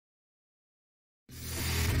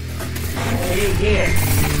Here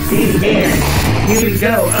we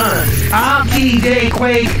go, I'm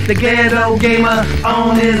TJQUaKe, the ghetto gamer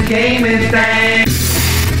on this gaming thing.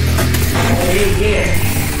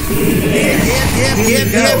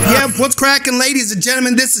 Yep. What's cracking, ladies and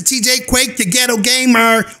gentlemen? This is TJQUaKe, the ghetto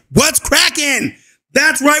gamer. What's cracking?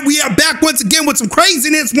 That's right, we are back once again with some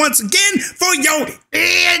craziness once again for your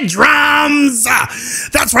eardrums.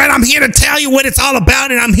 That's right, I'm here to tell you what it's all about,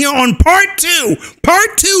 and I'm here on part two,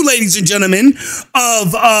 ladies and gentlemen,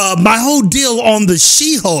 of my whole deal on the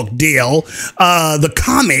She-Hulk deal, the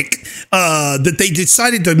comic that they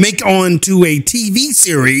decided to make onto a TV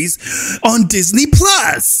series on Disney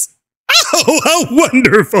Plus. Oh, how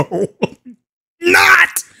wonderful.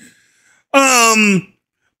 Not.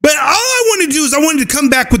 But all I want to do is I wanted to come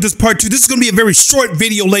back with this part two. This is going to be a very short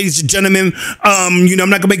video, ladies and gentlemen. I'm not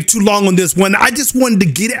going to make it too long on this one. I just wanted to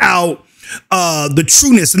get out the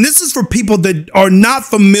trueness. And this is for people that are not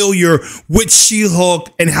familiar with She-Hulk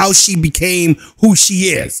and how she became who she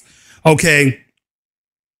is. Okay.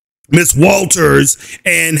 Miss Walters,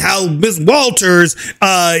 and how Miss Walters,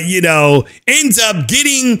 ends up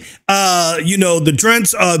getting,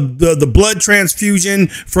 the blood transfusion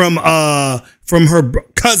from her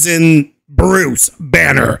cousin Bruce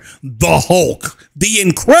Banner, the Hulk, the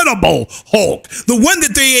Incredible Hulk, the one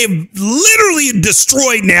that they have literally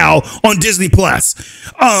destroyed now on Disney Plus,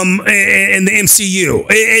 in the MCU.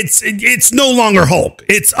 It's no longer Hulk.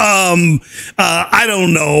 It's I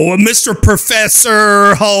don't know, Mr.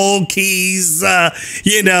 Professor Hulk. He's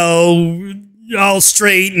all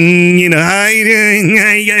straight and how you doing?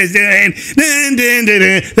 How you guys doing?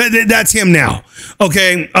 That's him now.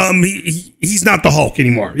 Okay, he's not the Hulk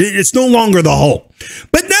anymore. It's no longer the Hulk.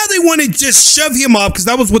 But now they want to just shove him up, because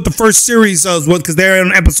that was what the first series was, because they're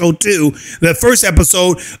on episode 2. The first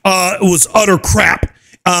episode was utter crap.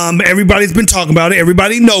 Everybody's been talking about it.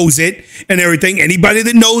 Everybody knows it and everything. Anybody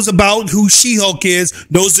that knows about who She-Hulk is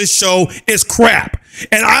knows this show is crap.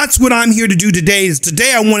 And that's what I'm here to do today.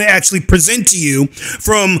 Today I want to actually present to you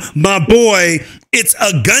from my boy, It's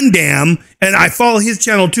A GUNDAM, and I follow his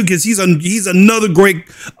channel too, because he's another great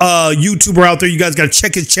YouTuber out there. You guys got to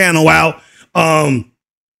check his channel out.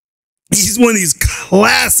 He's one of these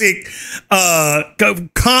classic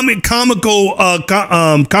comical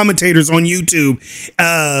commentators on YouTube,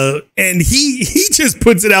 and he just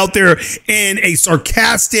puts it out there in a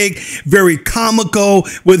sarcastic, very comical,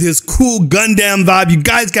 with his cool Gundam vibe. You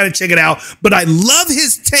guys got to check it out. But I love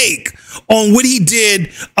his take on what he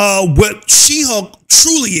did, what She-Hulk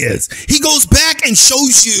truly is. He goes back and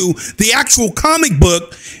shows you the actual comic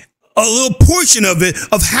book, a little portion of it,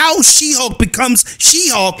 of how She-Hulk becomes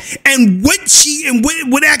She-Hulk, and what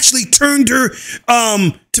actually turned her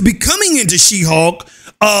to becoming into She-Hulk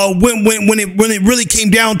when it really came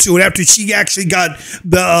down to it, after she actually got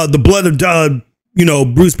the blood of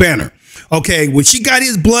Bruce Banner. Okay, when she got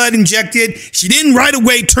his blood injected, she didn't right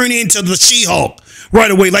away turn into the She-Hulk right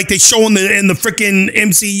away, like they show in the freaking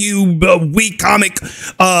MCU week comic,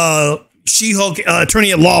 She-Hulk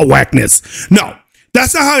attorney at law whackness. No.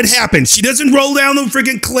 That's not how it happened. She doesn't roll down the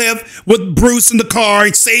freaking cliff with Bruce in the car,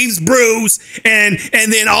 saves Bruce, and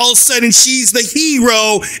then all of a sudden she's the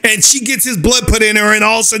hero, and she gets his blood put in her, and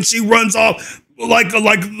all of a sudden she runs off like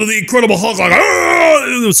the Incredible Hulk. Like,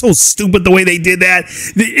 oh, it was so stupid the way they did that.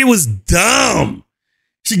 It was dumb.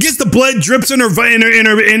 She gets the blood, drips into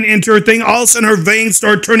her thing. All of a sudden, her veins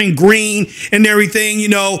start turning green and everything,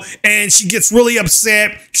 and she gets really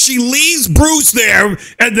upset. She leaves Bruce there,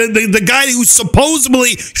 and the guy who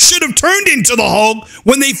supposedly should have turned into the Hulk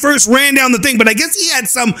when they first ran down the thing. But I guess he had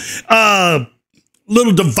some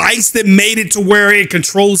little device that made it to where it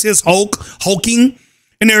controls his hulking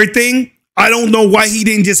and everything. I don't know why he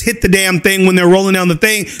didn't just hit the damn thing when they're rolling down the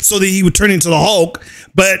thing so that he would turn into the Hulk.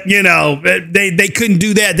 But, they couldn't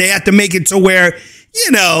do that. They had to make it to where,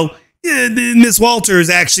 Miss Walters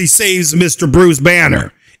actually saves Mr. Bruce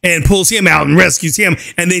Banner and pulls him out and rescues him.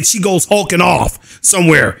 And then she goes hulking off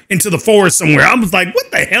somewhere into the forest somewhere. I was like, what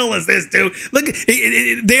the hell is this, dude? Look,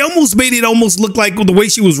 they almost made it almost look like the way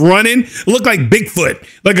she was running. It looked like Bigfoot,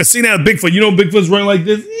 like a scene out of Bigfoot. Bigfoot's running like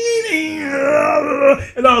this.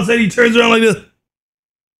 And all of a sudden he turns around like this.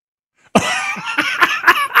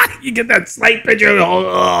 You get that slight picture.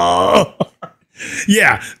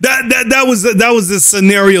 Yeah, that was the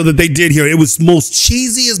scenario that they did here. It was most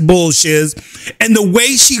cheesiest bullshit, and the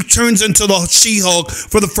way she turns into the She-Hulk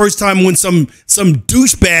for the first time when some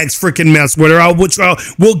douchebags freaking mess with her, which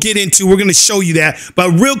we'll get into. We're gonna show you that,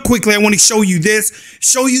 but real quickly, I want to show you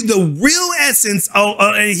the real essence.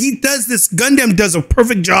 And he does this. Gundam does a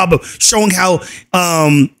perfect job of showing how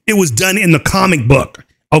it was done in the comic book.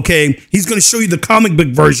 Okay, he's going to show you the comic book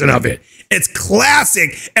version of it. It's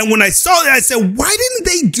classic. And when I saw that, I said, why didn't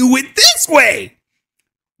they do it this way?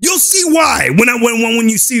 You'll see why when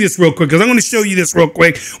you see this real quick, because I'm going to show you this real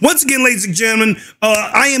quick. Once again, ladies and gentlemen,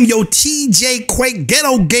 I am your TJQUaKe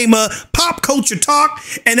Ghetto Gamer Pop Culture Talk,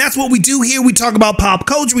 and that's what we do here. We talk about pop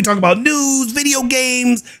culture, we talk about news, video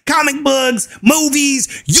games, comic books,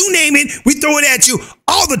 movies, you name it, we throw it at you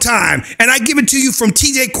all the time. And I give it to you from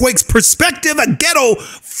TJQUaKe's perspective, a ghetto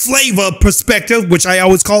flavor perspective, which I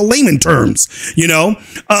always call layman terms, you know.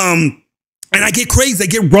 And I get crazy, I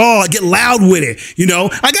get raw, I get loud with it, you know.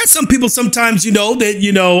 I got some people sometimes, you know, that,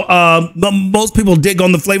 you know, most people dig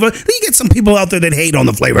on the flavor. Then you get some people out there that hate on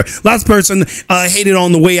the flavor. Last person hated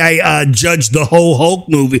on the way I judged the whole Hulk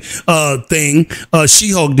movie thing,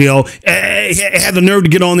 She-Hulk deal. Had the nerve to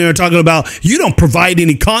get on there and talking about, you don't provide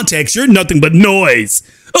any context, you're nothing but noise.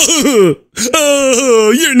 You're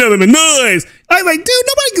nothing but noise. I was like, dude,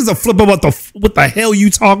 nobody gives a flip about what the hell you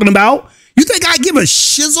talking about. You think I give a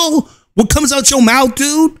shizzle what comes out your mouth,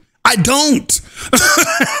 dude? I don't.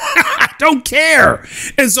 I don't care.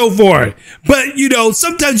 And so forth. But, you know,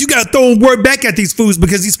 sometimes you got to throw a word back at these fools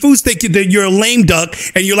because these fools think that you're a lame duck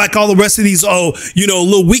and you're like all the rest of these, you know,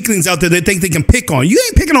 little weaklings out there that think they can pick on. You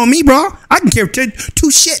ain't picking on me, bro. I can care two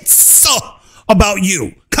shits about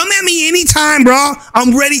you. Come at me anytime, bro.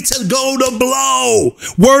 I'm ready to go to blow.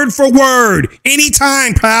 Word for word.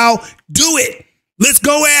 Anytime, pal. Do it. Let's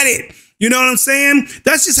go at it. You know what I'm saying?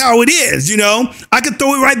 That's just how it is, you know? I could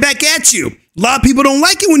throw it right back at you. A lot of people don't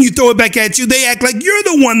like it when you throw it back at you. They act like you're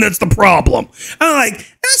the one that's the problem. I'm like,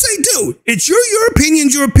 I say, dude, it's your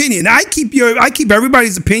opinion's your opinion. I keep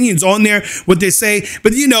everybody's opinions on there, what they say.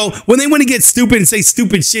 But, you know, when they want to get stupid and say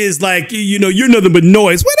stupid shit like, you know, you're nothing but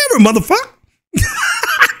noise. Whatever,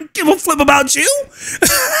 motherfucker. Give a flip about you.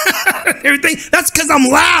 Everything. That's because I'm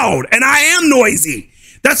loud and I am noisy.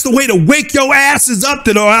 That's the way to wake your asses up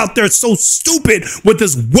that are out there so stupid with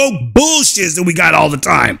this woke bullshit that we got all the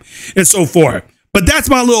time and so forth. But that's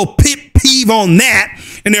my little pet peeve on that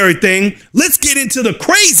and everything. Let's get into the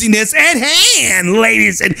craziness at hand,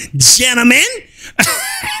 ladies and gentlemen.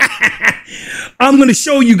 I'm going to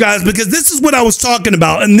show you guys because this is what I was talking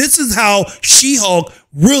about. And this is how She-Hulk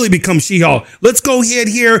really becomes She-Hulk. Let's go ahead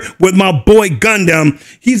here with my boy Gundam.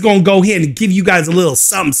 He's going to go ahead and give you guys a little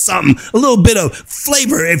something, a little bit of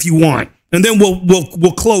flavor if you want. And then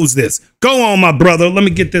we'll close this. Go on, my brother. Let me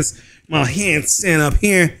get my hand stand up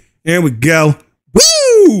here. There we go.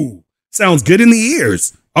 Woo! Sounds good in the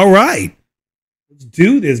ears. All right. Let's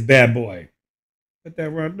do this bad boy. Put that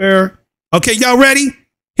right there. Okay, y'all ready?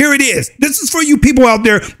 Here it is. This is for you people out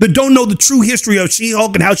there that don't know the true history of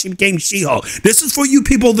She-Hulk and how she became She-Hulk. This is for you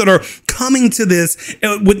people that are coming to this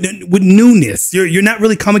with newness. You're not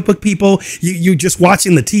really comic book people. You're just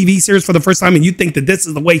watching the TV series for the first time and you think that this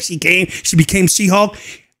is the way she became She-Hulk.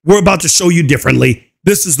 We're about to show you differently.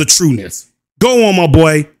 This is the trueness. Go on, my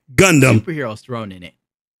boy, Gundam. Superheroes thrown in it.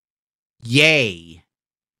 Yay.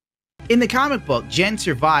 In the comic book, Jen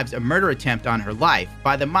survives a murder attempt on her life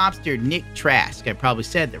by the mobster Nick Trask. I probably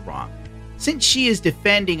said that wrong. Since she is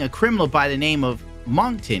defending a criminal by the name of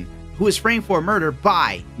Moncton, who is framed for murder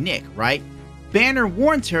by Nick, right? Banner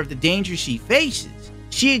warns her of the danger she faces.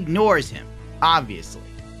 She ignores him, obviously.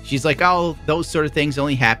 She's like, oh, those sort of things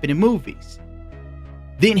only happen in movies.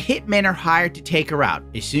 Then hitmen are hired to take her out.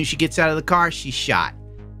 As soon as she gets out of the car, she's shot.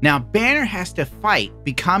 Now Banner has to fight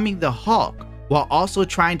becoming the Hulk, while also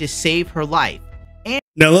trying to save her life. And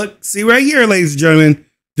now look, see right here, ladies and gentlemen,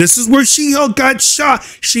 this is where She-Hulk got shot.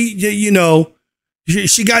 She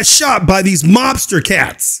got shot by these mobster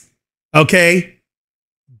cats. Okay?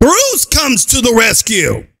 Bruce comes to the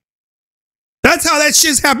rescue. That's how that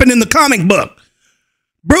shit's happened in the comic book.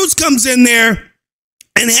 Bruce comes in there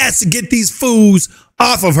and has to get these fools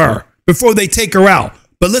off of her before they take her out.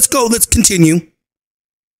 But let's continue.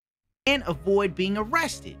 And avoid being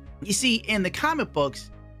arrested. You see, in the comic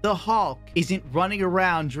books, the Hulk isn't running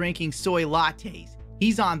around drinking soy lattes.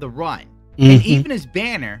 He's on the run. And even as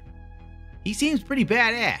Banner, he seems pretty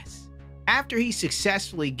badass. After he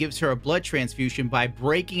successfully gives her a blood transfusion by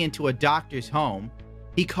breaking into a doctor's home,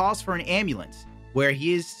 he calls for an ambulance, where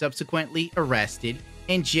he is subsequently arrested,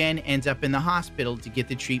 and Jen ends up in the hospital to get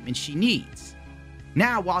the treatment she needs.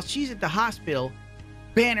 Now, while she's at the hospital,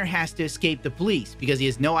 Banner has to escape the police because he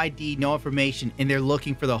has no ID, no information, and they're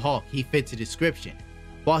looking for the Hulk. He fits a description.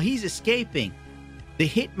 While he's escaping, the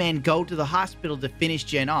hitmen go to the hospital to finish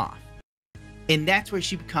Jen off. And that's where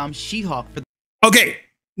she becomes She-Hulk. Okay,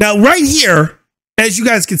 now right here, as you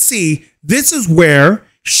guys can see, this is where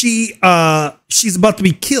she's about to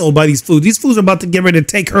be killed by these fools. These fools are about to get ready to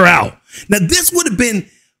take her out. Now, this would have been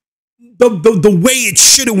the way it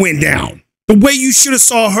should have went down. The way you should have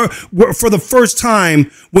saw her for the first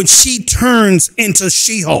time when she turns into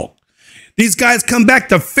She-Hulk. These guys come back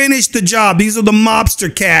to finish the job. These are the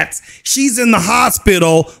mobster cats. She's in the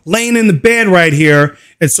hospital, laying in the bed right here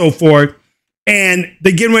and so forth. And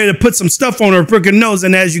they're getting ready to put some stuff on her freaking nose.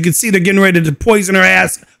 And as you can see, they're getting ready to poison her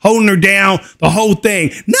ass, holding her down, the whole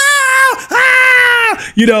thing. No!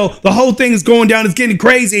 Ah! You know, the whole thing is going down. It's getting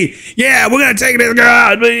crazy. Yeah, we're going to take this girl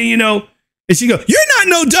out. But, you know, and she goes, you're not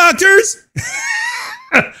no doctors.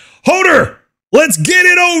 Hold her. Let's get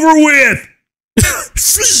it over with.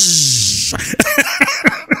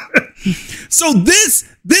 So this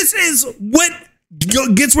is what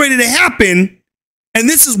gets ready to happen. And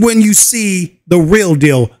this is when you see the real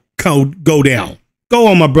deal go down. Go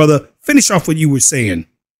on, my brother. Finish off what you were saying.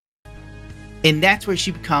 And that's where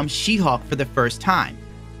she becomes She-Hulk for the first time.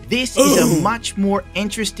 This is a much more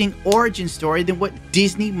interesting origin story than what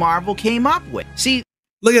Disney Marvel came up with. See,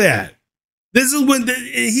 look at that. This is when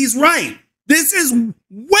he's right. This is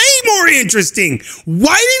way more interesting.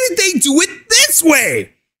 Why didn't they do it this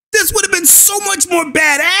way? This would have been so much more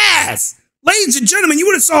badass. Ladies and gentlemen, you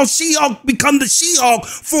would have saw She-Hulk become the She-Hulk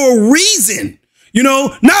for a reason. You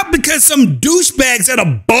know, not because some douchebags at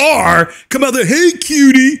a bar come out there, hey,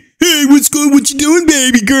 cutie. Hey, what you doing,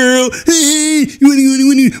 baby girl? Hey,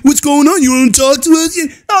 what's going on? You want to talk to us?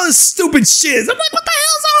 All this stupid shit. I'm like, what the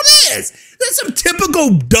hell's all this? That's some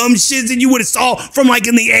typical dumb shit that you would have saw from like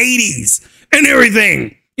in the 80s and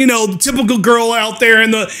everything. You know, the typical girl out there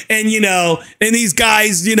and these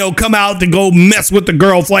guys, you know, come out to go mess with the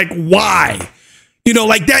girl. Like, why? You know,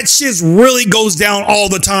 like that shit really goes down all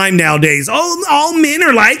the time nowadays. All men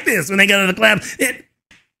are like this when they go to the club.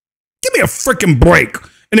 Give me a freaking break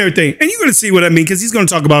and everything. And you're going to see what I mean, because he's going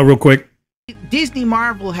to talk about it real quick. Disney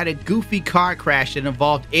Marvel had a goofy car crash that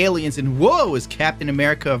involved aliens, and whoa, is Captain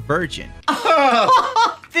America a virgin?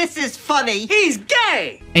 This is funny. He's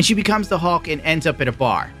gay! And she becomes the Hulk and ends up at a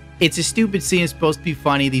bar. It's a stupid scene. It's supposed to be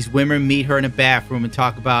funny. These women meet her in a bathroom and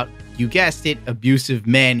talk about, you guessed it, abusive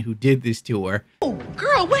men who did this to her. Oh,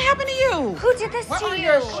 girl, what happened to you? Who did this to you?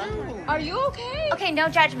 Are you okay? Okay, no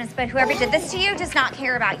judgments, but whoever did this to you does not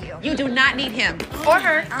care about you. You do not need him. Or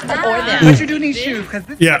her. Or them. But you do need shoes.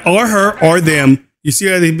 Yeah, or her, or them. You see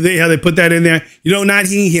how they put that in there? You don't not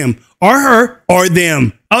need him. Or her, or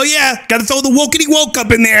them. Oh, yeah. Got to throw the wokety woke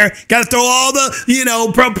up in there. Got to throw all the, you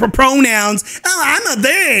know, pronouns. Oh, I'm a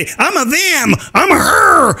they. I'm a them. I'm a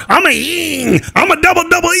her. I'm a ying. I'm a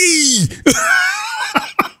double E.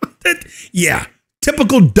 Yeah.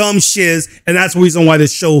 Typical dumb shiz. And that's the reason why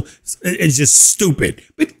this show is just stupid.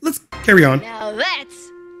 But let's carry on. Now that's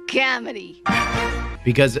comedy.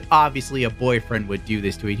 Because obviously a boyfriend would do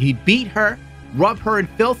this to her. He'd beat her, rub her in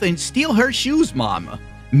filth, and steal her shoes, mama.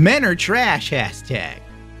 Men are trash, hashtag.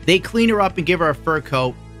 They clean her up and give her a fur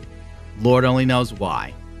coat. Lord only knows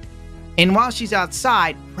why. And while she's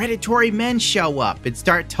outside, predatory men show up and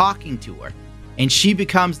start talking to her. And she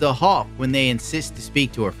becomes the Hulk when they insist to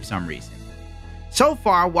speak to her for some reason. So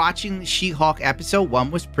far, watching the She-Hulk episode 1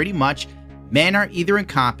 was pretty much men are either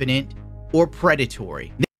incompetent or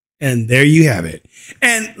predatory. And there you have it.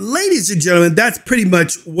 And ladies and gentlemen, that's pretty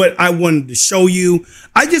much what I wanted to show you.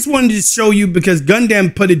 I just wanted to show you because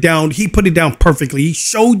Gundam put it down. He put it down perfectly. He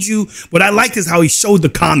showed you. What I liked is how he showed the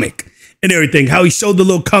comic and everything. How he showed the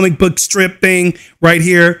little comic book strip thing right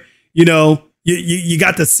here. You know, you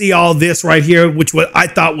got to see all this right here, which what I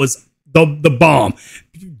thought was the bomb.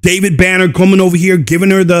 David Banner coming over here,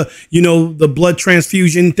 giving her the, you know, the blood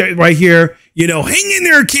transfusion right here. You know, hang in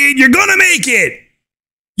there, kid. You're going to make it.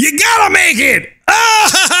 You gotta make it.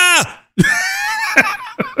 Ah!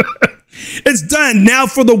 It's done. Now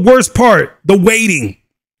for the worst part, the waiting.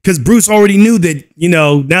 Because Bruce already knew that, you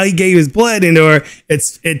know, now he gave his blood into her.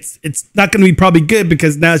 It's not going to be probably good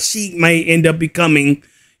because now she might end up becoming,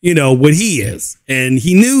 you know, what he is. And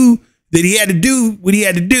he knew that he had to do what he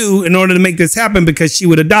had to do in order to make this happen because she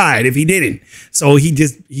would have died if he didn't. So he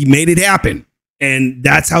made it happen. And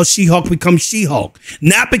that's how She-Hulk becomes She-Hulk.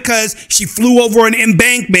 Not because she flew over an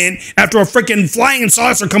embankment after a freaking flying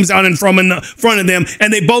saucer comes out in front of them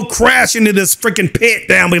and they both crash into this freaking pit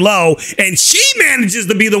down below. And she manages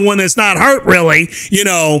to be the one that's not hurt, really. You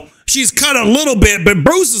know, she's cut a little bit, but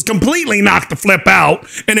Bruce is completely knocked the flip out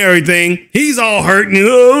and everything. He's all hurt and,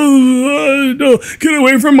 oh, get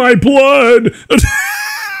away from my blood.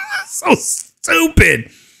 So stupid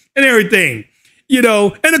and everything. You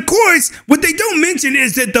know, and of course, what they don't mention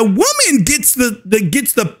is that the woman gets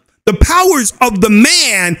the powers of the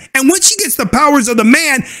man, and when she gets the powers of the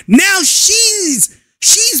man, now she's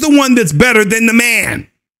the one that's better than the man.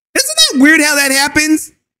 Isn't that weird how that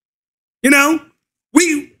happens? You know,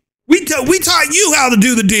 we We taught you how to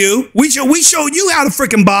do the deal. We showed you how to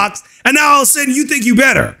freaking box, and now all of a sudden you think you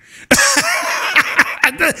better.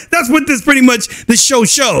 That's what this show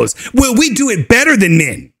shows. Well, we do it better than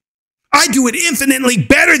men. I do it infinitely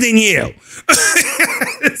better than you.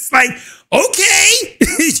 It's like, okay,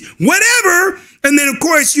 whatever. And then, of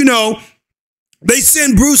course, you know, they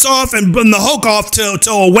send Bruce off and the Hulk off to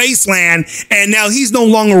a wasteland, and now he's no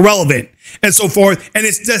longer relevant and so forth. And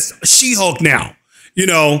it's just She-Hulk now, you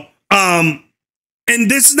know. And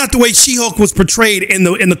this is not the way She-Hulk was portrayed in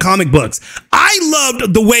the comic books. I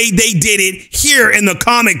loved the way they did it here in the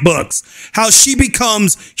comic books. How she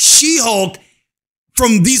becomes She-Hulk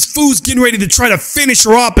from these fools getting ready to try to finish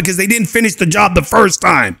her off because they didn't finish the job the first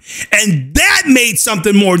time. And that made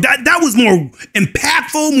something more, that was more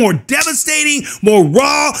impactful, more devastating, more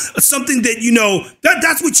raw, something that, you know,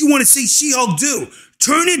 that's what you want to see She-Hulk do.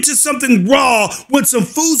 Turn into something raw when some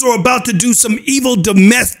fools are about to do some evil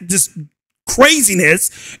domestic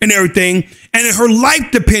craziness and everything, and her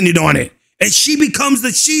life depended on it. And she becomes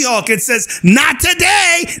the She-Hulk and says, not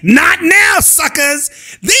today, not now,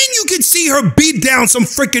 suckers. Then you can see her beat down some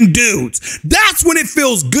freaking dudes. That's when it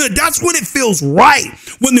feels good. That's when it feels right.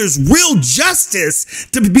 When there's real justice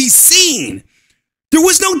to be seen. There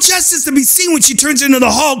was no justice to be seen when she turns into the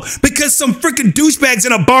Hulk because some freaking douchebags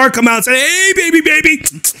in a bar come out and say, hey, baby, baby.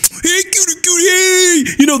 Hey, cutie, cutie, hey.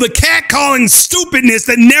 You know, the catcalling stupidness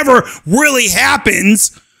that never really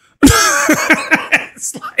happens.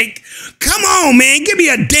 It's like, come on, man, give me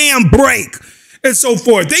a damn break. And so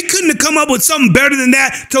forth. They couldn't have come up with something better than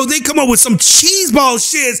that, so they come up with some cheeseball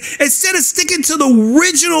shits instead of sticking to the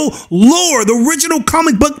original lore, the original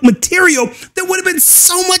comic book material that would have been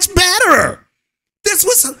so much better. This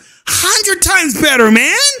was 100 times better,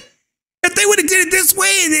 man. If they would have did it this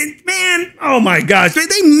way, and then, man, oh my gosh,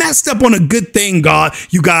 they messed up on a good thing,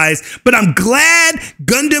 you guys. But I'm glad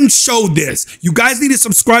Gundam showed this. You guys need to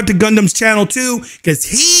subscribe to Gundam's channel too, because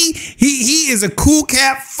he is a cool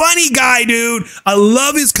cat, funny guy, dude. I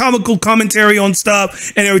love his comical commentary on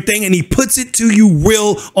stuff and everything, and he puts it to you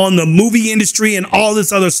real on the movie industry and all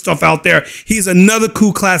this other stuff out there. He's another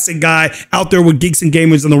cool classic guy out there with Geeks and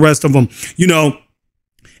Gamers and the rest of them, you know.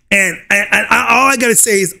 And all I got to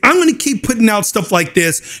say is I'm going to keep putting out stuff like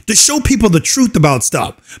this to show people the truth about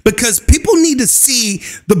stuff, because people need to see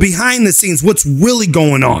the behind the scenes, what's really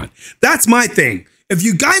going on. That's my thing. If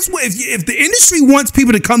you guys, if the industry wants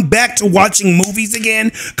people to come back to watching movies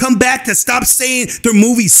again, come back to stop saying their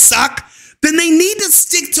movies suck, then they need to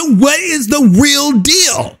stick to what is the real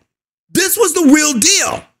deal. This was the real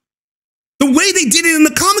deal. The way they did it in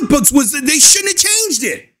the comic books was that they shouldn't have changed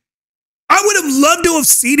it. I would have loved to have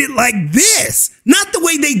seen it like this, not the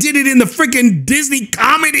way they did it in the freaking Disney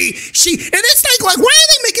comedy. And it's like, why are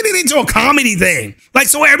they making it into a comedy thing? Like,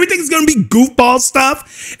 so everything's gonna be goofball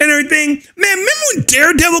stuff and everything. Man, remember when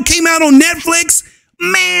Daredevil came out on Netflix?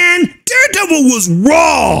 Man, Daredevil was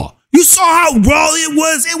raw. You saw how raw it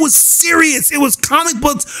was. It was serious. It was comic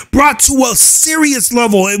books brought to a serious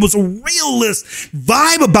level. It was a realist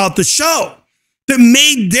vibe about the show that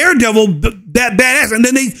made Daredevil that badass. And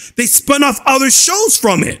then they spun off other shows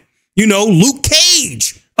from it. You know, Luke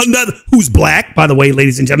Cage, another who's black, by the way,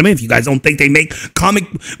 ladies and gentlemen. If you guys don't think they make comic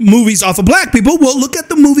movies off of black people, well, look at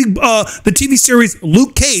the movie, the TV series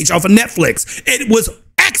Luke Cage off of Netflix. It was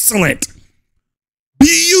excellent,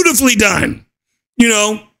 beautifully done. You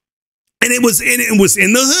know, and it was in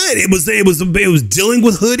the hood. It was dealing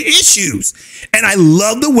with hood issues, and I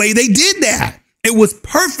love the way they did that. It was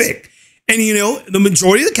perfect. And, you know, the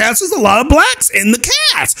majority of the cast was a lot of blacks in the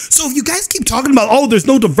cast. So if you guys keep talking about, oh, there's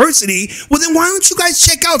no diversity, well, then why don't you guys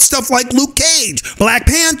check out stuff like Luke Cage, Black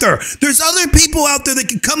Panther? There's other people out there that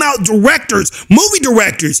can come out, directors, movie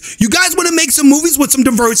directors. You guys want to make some movies with some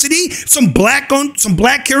diversity, some black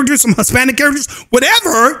characters, some Hispanic characters,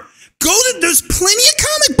 whatever. There's plenty of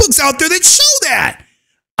comic books out there that show that.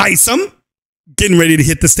 Isom, getting ready to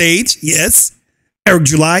hit the stage. Yes. Eric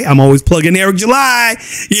July. I'm always plugging Eric July.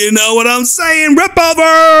 You know what I'm saying?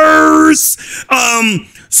 Ripoverse.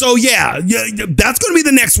 So yeah, that's going to be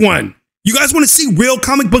the next one. You guys want to see real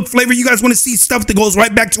comic book flavor? You guys want to see stuff that goes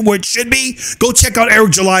right back to where it should be? Go check out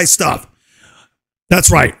Eric July's stuff.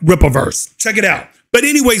 That's right. Ripoverse. Check it out. But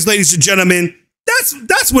anyways, ladies and gentlemen,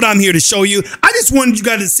 that's what I'm here to show you. I just wanted you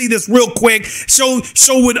guys to see this real quick. Show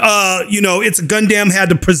what you know, It's a Gundam had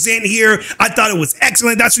to present here. I thought it was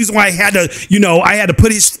excellent. That's the reason why I had to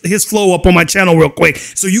put his flow up on my channel real quick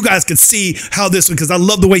so you guys could see how this, because I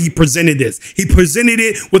love the way he presented this. He presented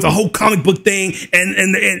it with a whole comic book thing,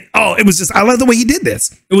 and oh, it was just, I love the way he did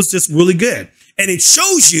this. It was just really good, and it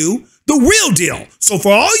shows you the real deal. So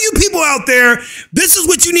for all you people out there, this is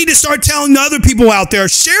what you need to start telling the other people out there.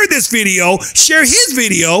 Share this video, share his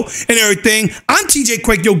video and everything. I'm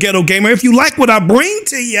TJQUaKe, your ghetto gamer. If you like what I bring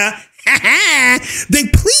to you, then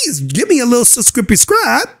please give me a little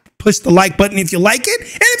subscribe. Push the like button if you like it.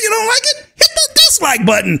 And if you don't like it, hit the dislike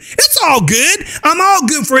button. It's all good. I'm all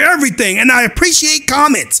good for everything. And I appreciate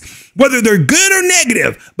comments, whether they're good or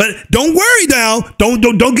negative. But don't worry now. Don't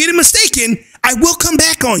get it mistaken. I will come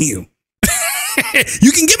back on you.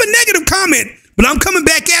 You can give a negative comment, but I'm coming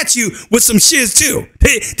back at you with some shiz too.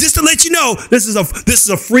 Hey, just to let you know, this is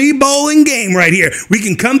a free bowling game right here. We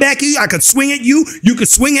can come back at you. I could swing at you. You could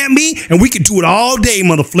swing at me, and we could do it all day,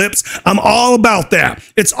 mother flips. I'm all about that.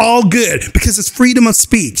 It's all good because it's freedom of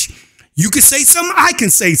speech. You can say something, I can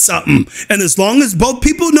say something, and as long as both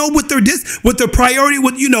people know what their priority,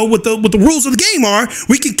 what the rules of the game are,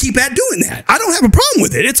 we can keep at doing that. I don't have a problem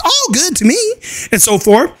with it. It's all good to me, and so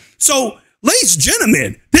forth. So, ladies and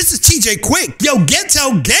gentlemen, this is TJQUaKe, yo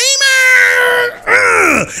ghetto gamer,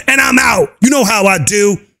 and I'm out. You know how I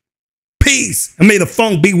do. Peace, and may the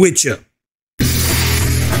funk be with you.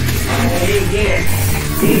 Yeah.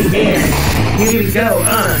 Here we go,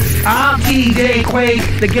 I'm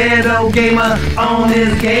TJQUaKe, the ghetto gamer on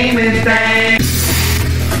this gaming thing.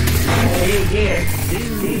 Yeah.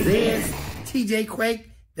 This is TJQUaKe,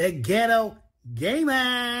 the ghetto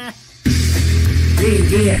gamer.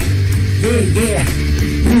 Yeah. Here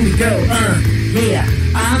we go, yeah.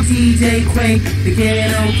 I'm TJQUaKe, the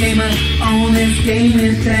ghetto gamer on this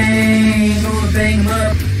gaming thing. Gonna bang 'em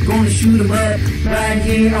up, gonna shoot 'em up, right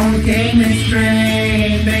here on the gaming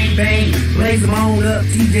string. Bang, bang, blaze 'em on up,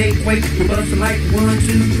 TJQUaKe, we're bustin' like 1,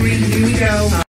 2, 3, here we go.